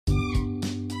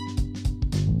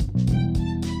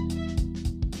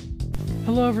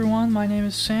Hello everyone, my name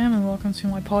is Sam and welcome to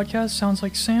my podcast, Sounds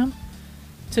Like Sam.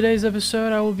 Today's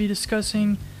episode I will be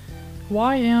discussing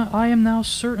why I am now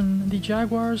certain the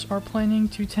Jaguars are planning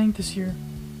to tank this year.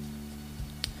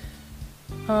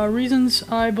 Reasons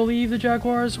I believe the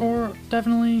Jaguars are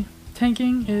definitely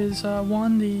tanking is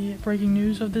one, the breaking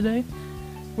news of the day,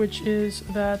 which is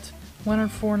that Leonard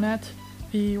Fournette,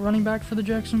 the running back for the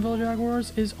Jacksonville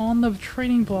Jaguars, is on the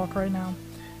trading block right now.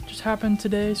 Just happened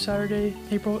today, Saturday,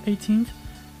 April 18th,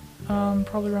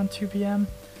 probably around 2 p.m.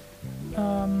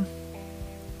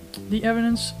 The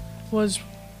evidence was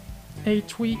a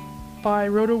tweet by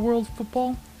Roto World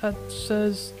Football that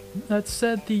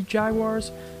said the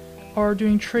Jaguars are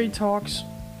doing trade talks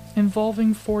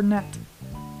involving Fournette.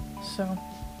 So,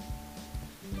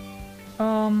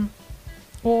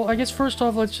 well, I guess first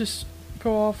off, let's just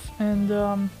go off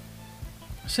and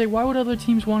say, why would other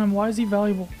teams want him? Why is he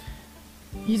valuable?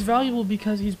 He's valuable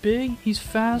because he's big, he's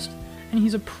fast, and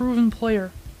he's a proven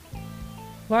player.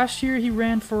 Last year he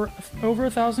ran for over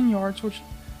 1,000 yards, which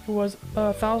was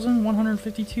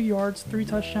 1,152 yards, 3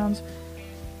 touchdowns,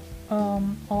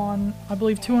 on I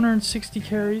believe 260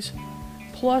 carries.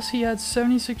 Plus he had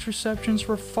 76 receptions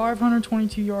for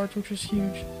 522 yards, which was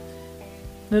huge.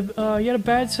 He had a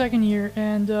bad second year,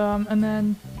 and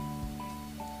then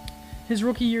his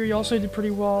rookie year he also did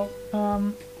pretty well,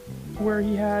 where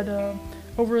he had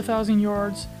over 1,000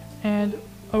 yards and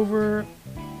over,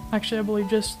 actually I believe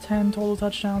just 10 total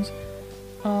touchdowns,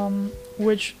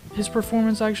 which his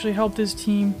performance actually helped his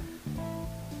team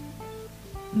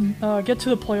get to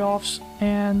the playoffs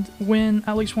and win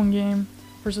at least one game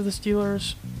versus the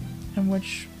Steelers, in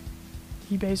which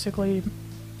he basically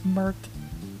murked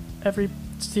every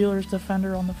Steelers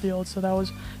defender on the field. So that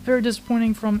was very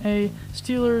disappointing from a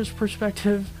Steelers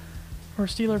perspective, or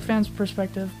Steeler fans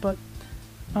perspective, but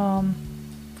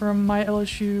from my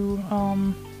LSU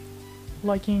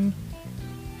liking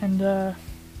and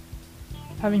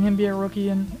having him be a rookie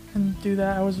and do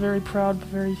that, I was very proud but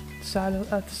very sad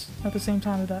at the same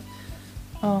time of that.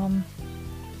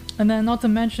 And then not to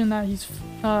mention that he's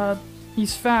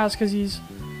fast, because he's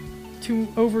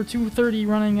over 230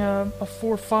 running a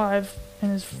 4.5 in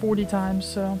his 40 times,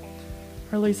 so,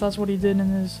 or at least that's what he did in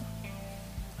his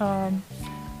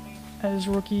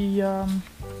rookie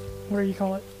what do you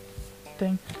call it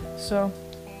thing. So,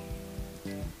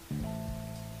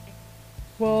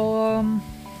 well,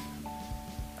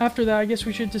 after that, I guess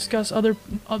we should discuss other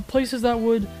places that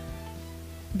would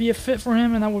be a fit for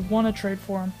him and that would want to trade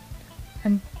for him,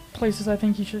 and places I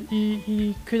think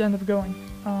he could end up going.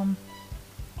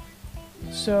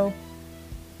 So,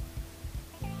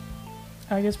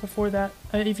 I guess before that,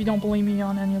 if you don't believe me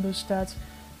on any of those stats,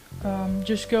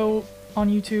 just go on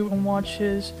YouTube and watch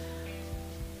his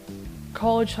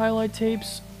college highlight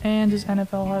tapes and his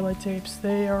NFL highlight tapes.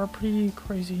 They are pretty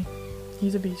crazy.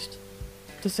 He's a beast,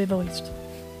 to say the least.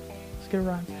 It's a good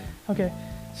rhyme. Okay,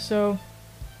 so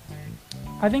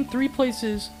I think 3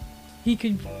 places he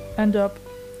could end up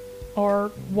are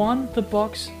 1, the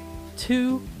Bucks,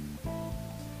 2,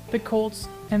 the Colts,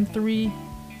 and 3,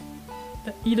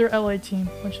 either LA team,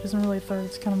 which isn't really a third,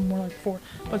 it's kind of more like 4,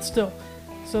 but still.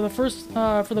 So the first,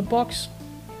 for the Bucks,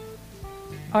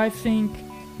 I think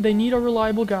they need a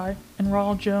reliable guy in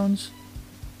Ronald Jones,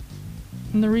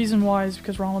 and the reason why is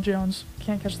because Ronald Jones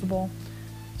can't catch the ball,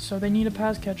 so they need a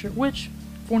pass catcher, which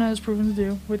Fournette has proven to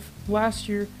do, with last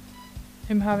year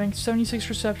him having 76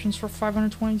 receptions for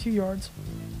 522 yards,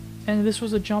 and this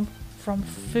was a jump from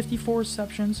 54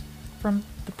 receptions from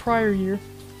the prior year.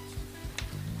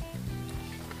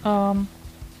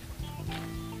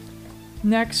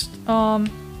 Next, the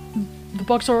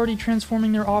Bucks are already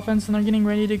transforming their offense, and they're getting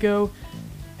ready to go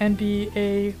and be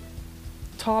a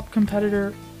top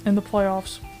competitor in the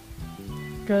playoffs.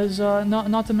 Because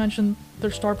not to mention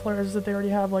their star players that they already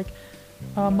have, like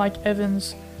Mike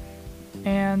Evans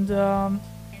and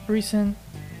recent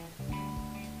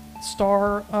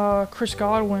star Chris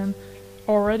Godwin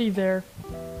already there.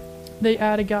 They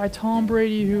add a guy, Tom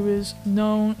Brady, who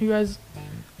has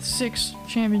 6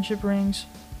 championship rings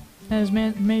and has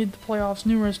made the playoffs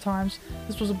numerous times.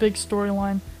 This was a big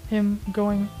storyline, him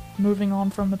moving on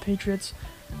from the Patriots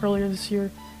earlier this year.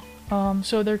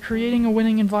 So they're creating a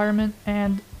winning environment,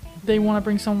 and they want to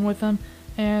bring someone with them.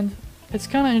 And it's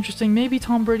kind of interesting. Maybe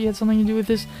Tom Brady had something to do with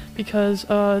this, because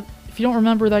if you don't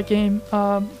remember that game,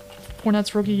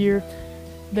 Fournette's rookie year,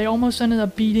 they almost ended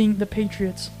up beating the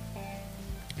Patriots.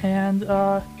 And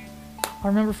I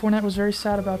remember Fournette was very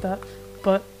sad about that,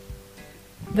 but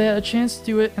they had a chance to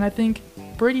do it, and I think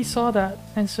Brady saw that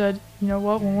and said, you know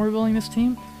what, when we're building this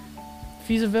team, if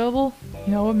he's available,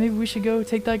 you know what, maybe we should go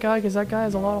take that guy, because that guy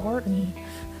has a lot of heart,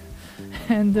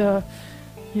 and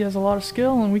he has a lot of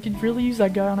skill, and we could really use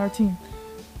that guy on our team.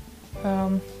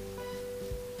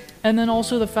 And then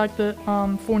also the fact that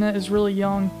Fournette is really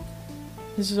young.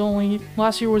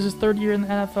 Last year was his 3rd year in the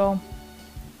NFL.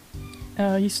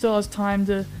 He still has time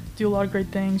to do a lot of great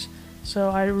things, so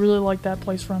I really like that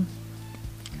place for him.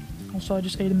 Also, I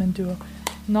just ate him into a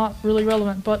not really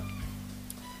relevant, but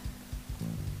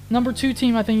number 2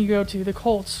 team I think you go to, the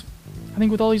Colts. I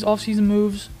think with all these offseason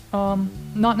moves,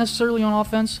 not necessarily on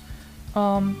offense,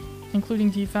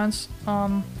 including defense,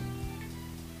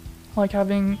 like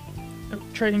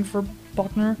trading for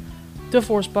Buckner,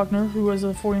 DeForest Buckner, who was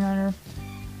a 49er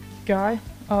guy,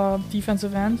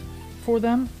 defensive end for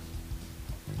them,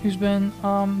 who's been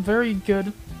very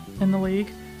good in the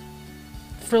league.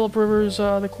 Phillip Rivers,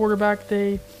 the quarterback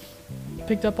they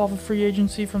picked up off of free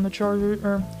agency from the Chargers,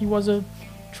 or he was a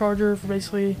Charger for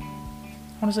basically,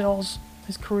 I want to say all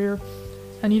his career,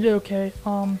 and he did okay.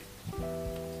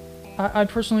 I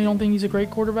personally don't think he's a great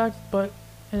quarterback,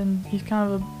 and he's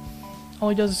kind of all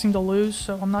he does is seem to lose,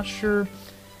 so I'm not sure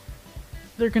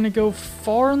they're going to go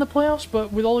far in the playoffs,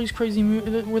 but with all these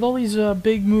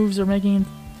big moves they're making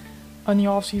in the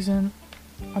offseason,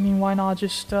 I mean, why not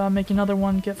just make another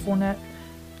one, get Fournette?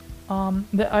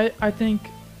 I think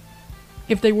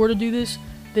if they were to do this,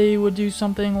 they would do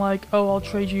something like, oh, I'll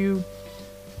trade you,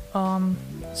 sounds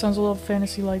a little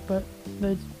fantasy-like, but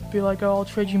they'd be like, oh, I'll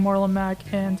trade you Marlon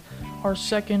Mack and our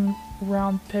 2nd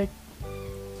round pick,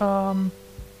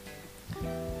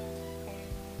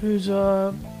 who's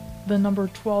the number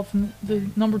 12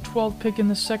 pick in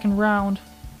the 2nd round,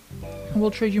 and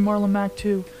we'll trade you Marlon Mack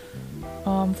too,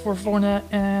 for Fournette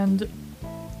and,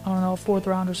 I don't know, a 4th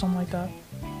round or something like that.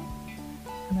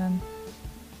 And then,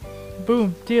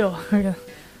 boom, deal. I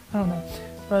don't know,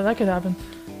 but that could happen.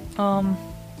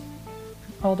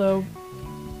 Although,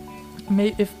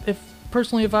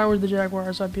 if I were the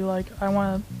Jaguars, I'd be like, I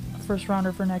want a 1st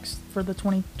rounder for the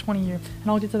 2020 year,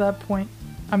 and I'll get to that point.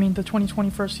 I mean, the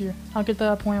 2021 year. I'll get to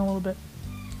that point in a little bit.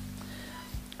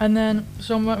 And then,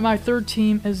 so my 3rd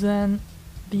team is then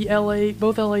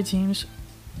both LA teams,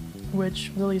 which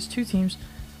really is 2 teams,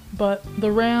 but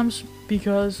the Rams,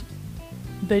 because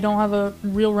they don't have a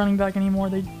real running back anymore.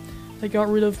 They got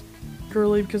rid of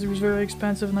Gurley because he was very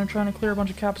expensive, and they're trying to clear a bunch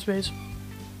of cap space.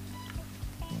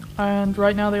 And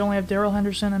right now they only have Darrell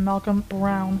Henderson and Malcolm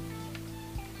Brown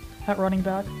at running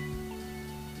back.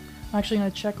 I'm actually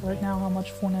going to check right now how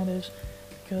much Fournette is,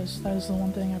 because that is the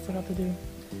one thing I forgot to do.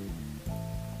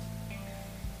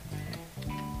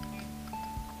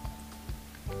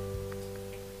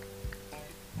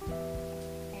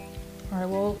 Alright,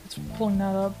 well, it's pulling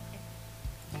that up.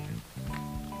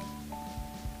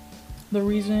 The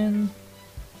reason,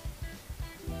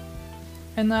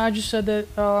 and I just said that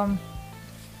kind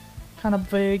of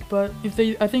vague, but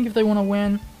I think if they want to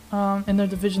win in their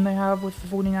division they have with the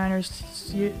 49ers,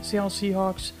 Seattle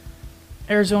Seahawks,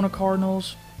 Arizona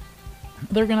Cardinals,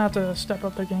 they're gonna have to step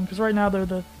up their game, because right now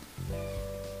they're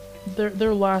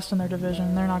last in their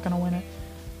division. They're not gonna win it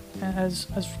as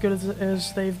good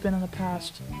as they've been in the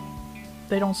past.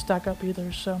 They don't stack up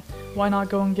either, so why not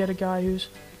go and get a guy who's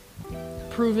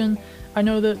proven. I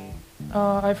know that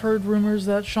I've heard rumors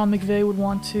that Sean McVay would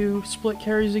want to split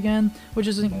carries again, which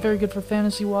isn't very good for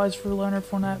fantasy-wise for Leonard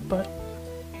Fournette, but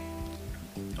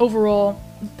overall,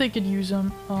 they could use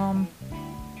him.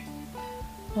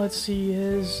 Let's see,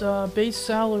 his base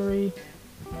salary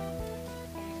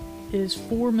is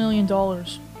 $4 million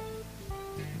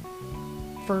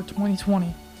for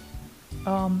 2020.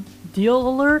 Deal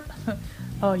alert?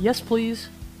 Yes, please.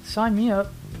 Sign me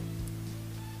up.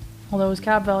 Although his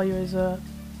cap value is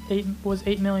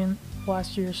 $8 million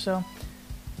last year, so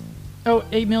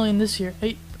 $8 million this year,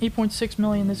 8.6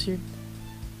 million this year.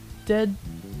 Dead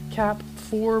cap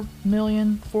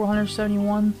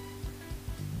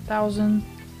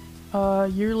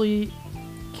 $4,471,000. Yearly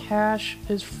cash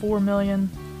is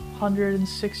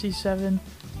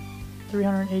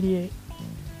 $4,167,388,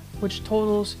 which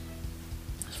totals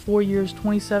 4 years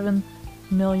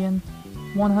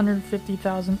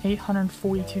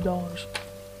 $27,150,842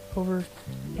 over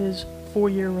his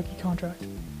 4-year rookie contract.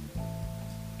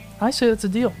 I say that's a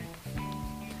deal.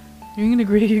 You can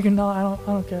agree, you can not. I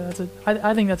don't care.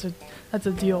 I think that's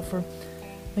a deal for. I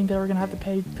think they were gonna have to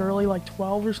pay Gurley like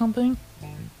 12 or something.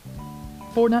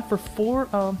 Fournette for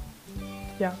 4.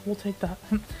 Yeah, we'll take that.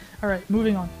 All right,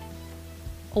 moving on.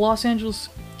 Los Angeles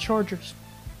Chargers.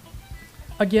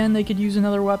 Again, they could use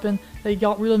another weapon. They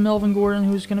got rid of Melvin Gordon,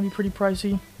 who's going to be pretty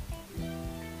pricey.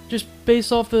 Just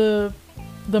based off the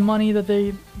money that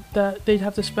they'd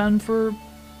have to spend for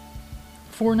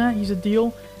Fournette, he's a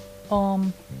deal.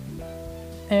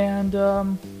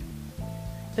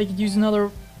 They could use another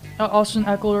Austin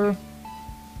Eckler,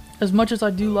 as much as I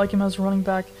do like him as a running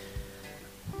back,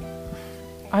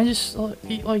 I just,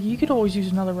 like, you could always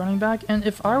use another running back. And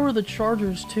if I were the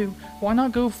Chargers too, why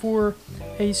not go for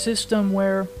a system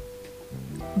where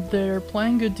they're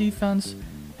playing good defense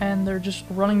and they're just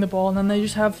running the ball, and then they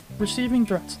just have receiving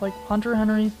threats like Hunter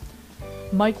Henry,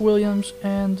 Mike Williams,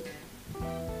 and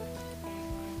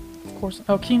of course,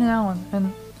 Keenan Allen,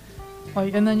 and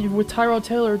then with Tyrod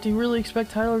Taylor, do you really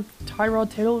expect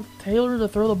Tyrod Taylor to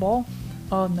throw the ball?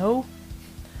 No.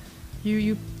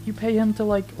 You pay him to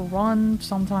like run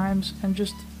sometimes and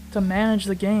just to manage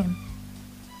the game.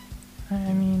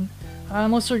 I mean,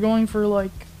 unless they're going for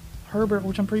like Herbert,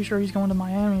 which I'm pretty sure he's going to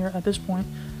Miami at this point.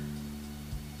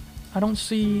 I don't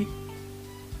see,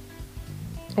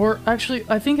 or actually,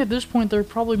 I think at this point they're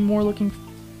probably more looking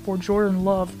for Jordan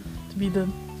Love to be the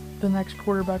next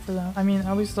quarterback for them. I mean,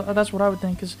 at least that's what I would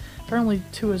think, because apparently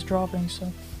Tua is dropping,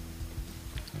 so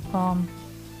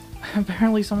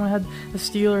apparently someone had the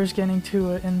Steelers getting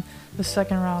Tua in the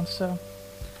second round, so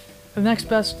the next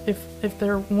best, if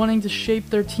they're wanting to shape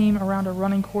their team around a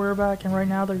running quarterback, and right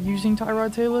now they're using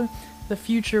Tyrod Taylor, the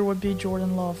future would be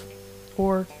Jordan Love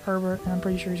or Herbert, and I'm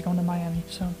pretty sure he's going to Miami,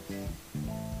 so.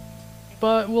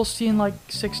 But we'll see in like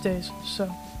 6 days, so.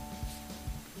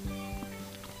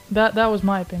 That was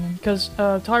my opinion, because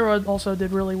Tyrod also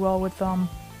did really well with on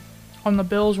the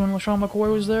Bills when LaShawn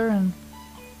McCoy was there, and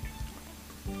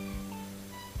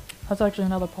that's actually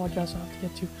another podcast I have to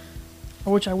get to,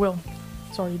 or which I will.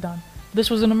 It's already done. This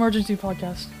was an emergency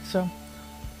podcast, so.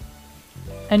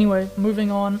 Anyway,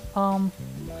 moving on.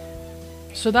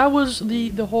 So that was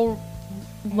the whole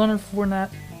Leonard Fournette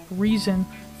reason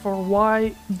for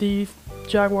why the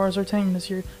Jaguars are tanking this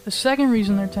year. The second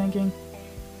reason they're tanking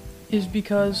is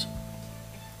because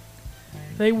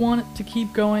they want to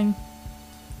keep going.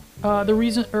 The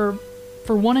reason, or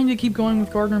for wanting to keep going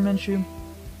with Gardner Minshew,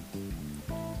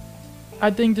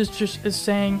 I think this just is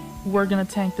saying we're gonna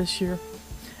tank this year.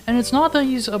 And it's not that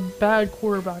he's a bad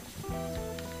quarterback.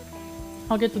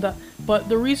 I'll get to that. But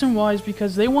the reason why is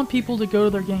because they want people to go to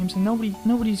their games, and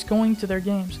nobody's going to their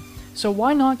games. So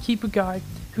why not keep a guy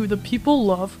who the people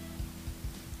love?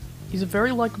 He's a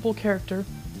very likable character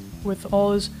with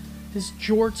all his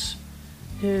jorts,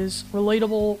 his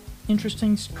relatable,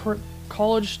 interesting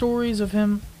college stories of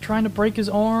him trying to break his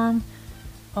arm.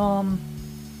 I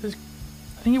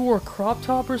think he wore a crop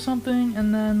top or something,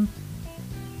 and then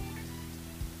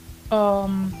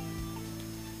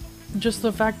just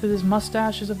the fact that his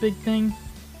mustache is a big thing.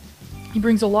 He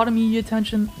brings a lot of media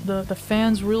attention. The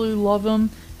fans really love him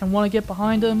and want to get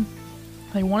behind him.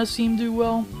 They want to see him do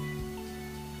well.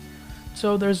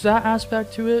 So there's that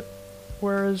aspect to it.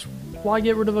 Whereas, why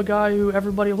get rid of a guy who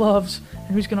everybody loves and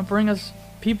who's going to bring us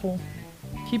people?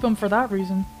 Keep him for that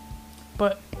reason.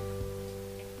 But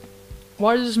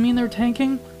why does this mean they're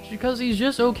tanking? It's because he's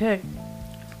just okay.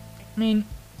 I mean,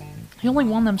 he only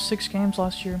won them 6 games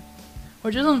last year,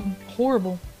 which isn't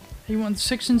horrible. He won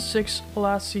 6-6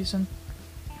 last season.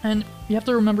 And you have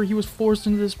to remember he was forced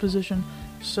into this position.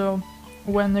 So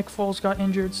when Nick Foles got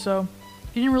injured, so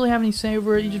he didn't really have any say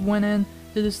over it. He just went in,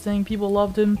 did his thing. People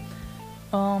loved him.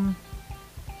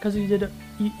 Because he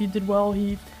did well.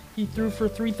 He threw for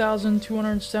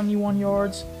 3,271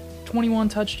 yards, 21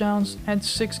 touchdowns, and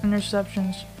 6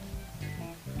 interceptions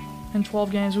in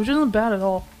 12 games, which isn't bad at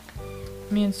all.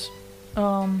 I mean, it's,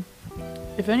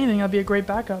 if anything, that'd be a great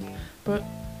backup. But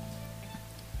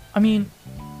I mean,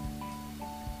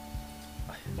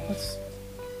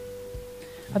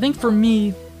 I think for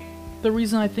me, the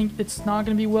reason I think it's not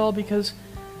going to be well, because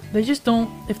they just don't,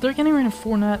 if they're getting rid of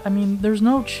Fournette, I mean, there's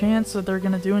no chance that they're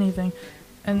going to do anything.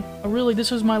 And really,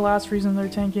 this was my last reason they're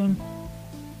tanking,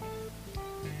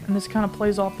 and this kind of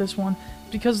plays off this one,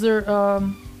 because their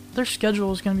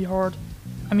schedule is going to be hard.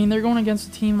 I mean, they're going against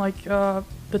a team like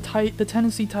the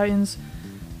Tennessee Titans,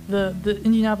 the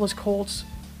Indianapolis Colts,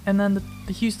 and then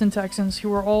the Houston Texans,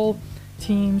 who are all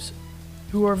teams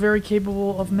who are very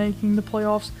capable of making the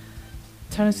playoffs.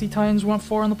 Tennessee Titans went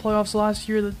far in the playoffs last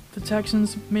year. The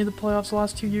Texans made the playoffs the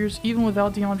last 2 years, even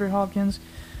without DeAndre Hopkins.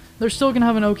 They're still going to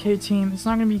have an okay team. It's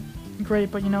not going to be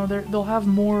great, but, you know, they'll have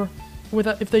more.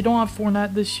 If they don't have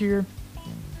Fournette this year,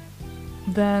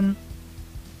 then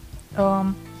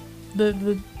the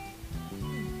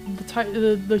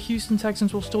Houston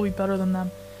Texans will still be better than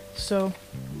them. So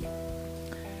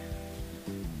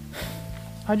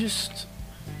I just,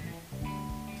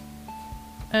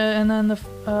 and then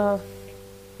where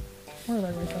did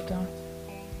I write that down?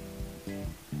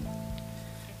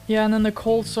 Yeah, and then the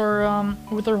Colts are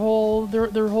with their whole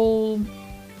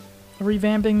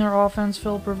revamping their offense.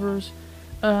 Philip Rivers,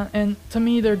 And to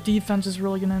me, their defense is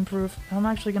really going to improve. I'm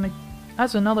actually going to,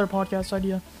 that's another podcast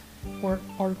idea or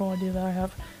article idea that I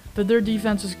have, that their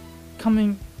defense is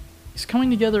coming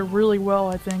together really well,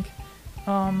 I think.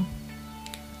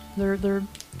 They're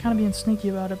kind of being sneaky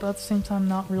about it, but at the same time,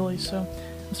 not really. So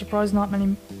I'm surprised not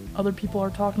many other people are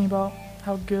talking about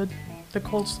how good the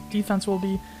Colts defense will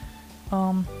be.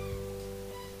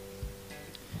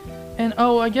 And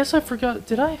oh, I guess I forgot.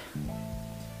 Did I?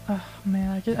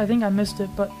 Man, I think I missed it.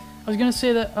 But I was gonna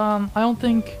say that I don't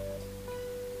think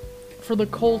for the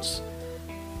Colts,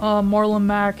 Marlon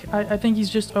Mack. I think he's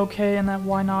just okay, and that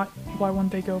why not? Why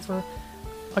wouldn't they go for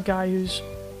a guy who's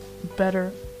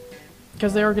better?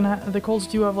 Because they are gonna. The Colts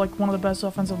do have like one of the best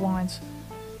offensive lines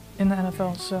in the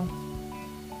NFL. So,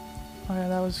 oh yeah,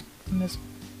 that was a missed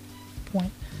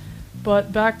point.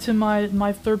 But back to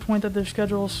my third point, that their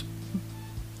schedule's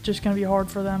just gonna be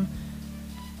hard for them.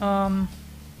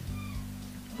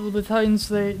 The Titans,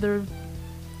 they're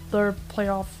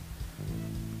playoff.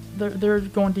 They're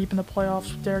going deep in the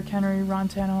playoffs. Derrick Henry, Ryan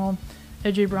Tannehill,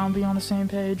 AJ Brown being on the same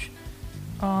page,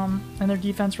 and their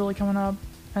defense really coming up.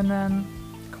 And then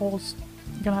Colts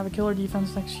gonna have a killer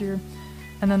defense next year,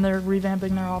 and then they're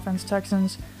revamping their offense.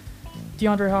 Texans,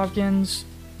 DeAndre Hopkins,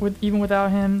 even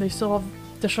without him, they still have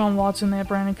Deshaun Watson. They have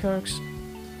Brandon Cooks,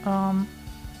 and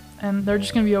they're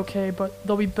just gonna be okay. But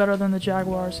they'll be better than the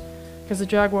Jaguars, because the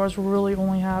Jaguars will really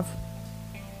only have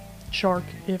Chark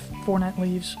if Fournette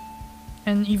leaves,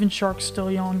 and even Chark's still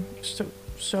young,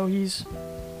 so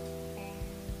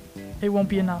it won't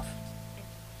be enough,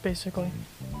 basically.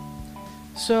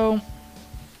 So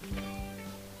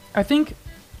I think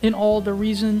in all, the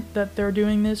reason that they're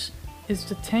doing this is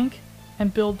to tank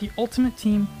and build the ultimate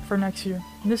team for next year.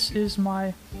 This is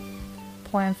my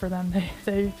plan for them.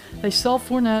 They sell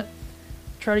Fournette,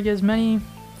 try to get as many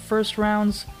first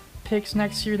rounds picks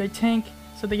next year. They tank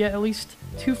so they get at least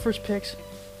 2 first picks,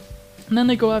 and then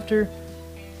they go after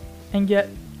and get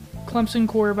Clemson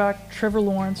quarterback Trevor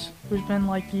Lawrence, who's been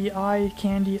like the eye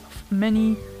candy of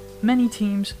many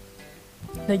teams.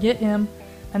 They get him,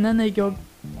 and then they go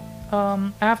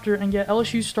after and get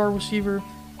LSU star receiver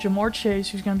Jamar Chase,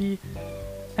 who's going to be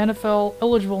NFL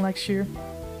eligible next year.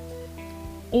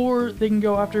 Or they can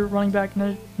go after running back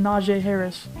Najee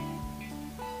Harris.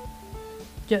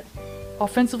 Get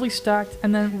offensively stacked,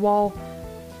 and then while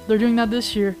they're doing that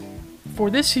this year, for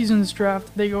this season's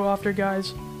draft, they go after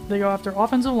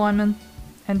offensive linemen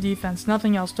and defense.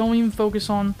 Nothing else. Don't even focus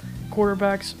on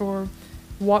quarterbacks or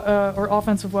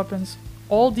offensive weapons.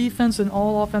 All defense and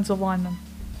all offensive linemen,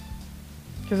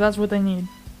 because that's what they need.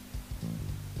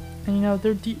 And you know,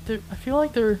 I feel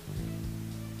like they're.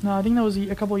 No, I think that was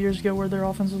a couple years ago where their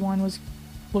offensive line was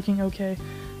looking okay,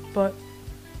 but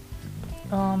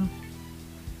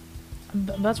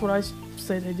that's what I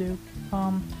say they do.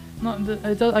 I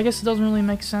guess it doesn't really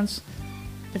make sense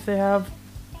if they have,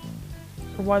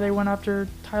 or why they went after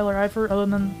Tyler Eifert, other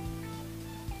than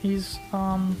he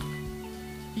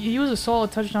was a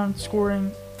solid touchdown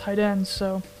scoring tight end.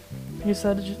 So like I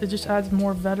said, it just adds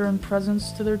more veteran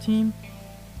presence to their team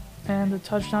and the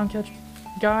touchdown catch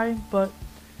guy. But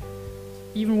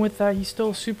even with that, he's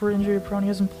still super injury prone. He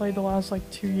hasn't played the last like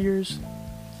 2 years.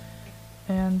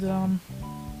 And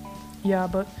yeah,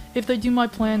 but if they do my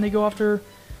plan, they go after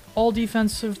all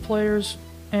defensive players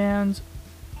and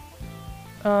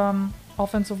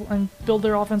build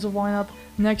their offensive lineup.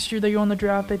 Next year they go in the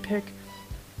draft, they pick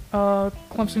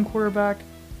Clemson quarterback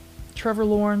Trevor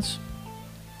Lawrence,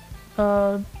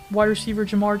 wide receiver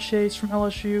Jamar Chase from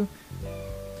LSU,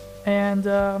 and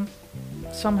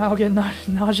somehow get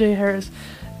Najee Harris.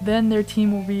 Then their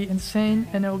team will be insane,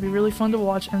 and it will be really fun to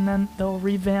watch, and then they'll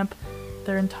revamp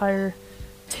their entire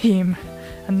team,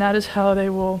 and that is how they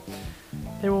will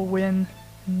win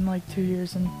in like 2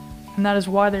 years, and that is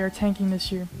why they are tanking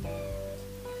this year.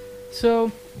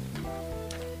 So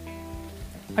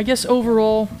I guess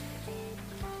overall,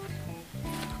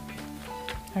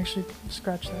 actually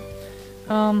scratch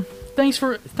that. Thanks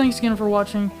again for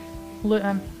watching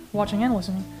and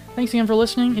listening. Thanks again for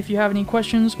listening. If you have any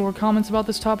questions or comments about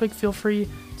this topic, feel free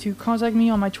to contact me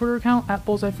on my Twitter account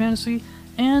 @BullseyeFantasy,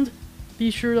 and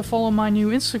be sure to follow my new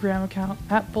Instagram account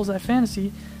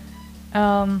 @BullseyeFantasy.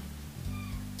 And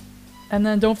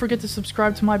then don't forget to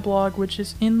subscribe to my blog, which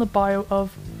is in the bio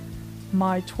of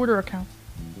my Twitter account.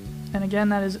 And again,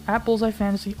 that is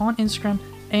 @BullseyeFantasy on Instagram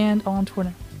and on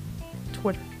Twitter.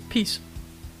 Peace.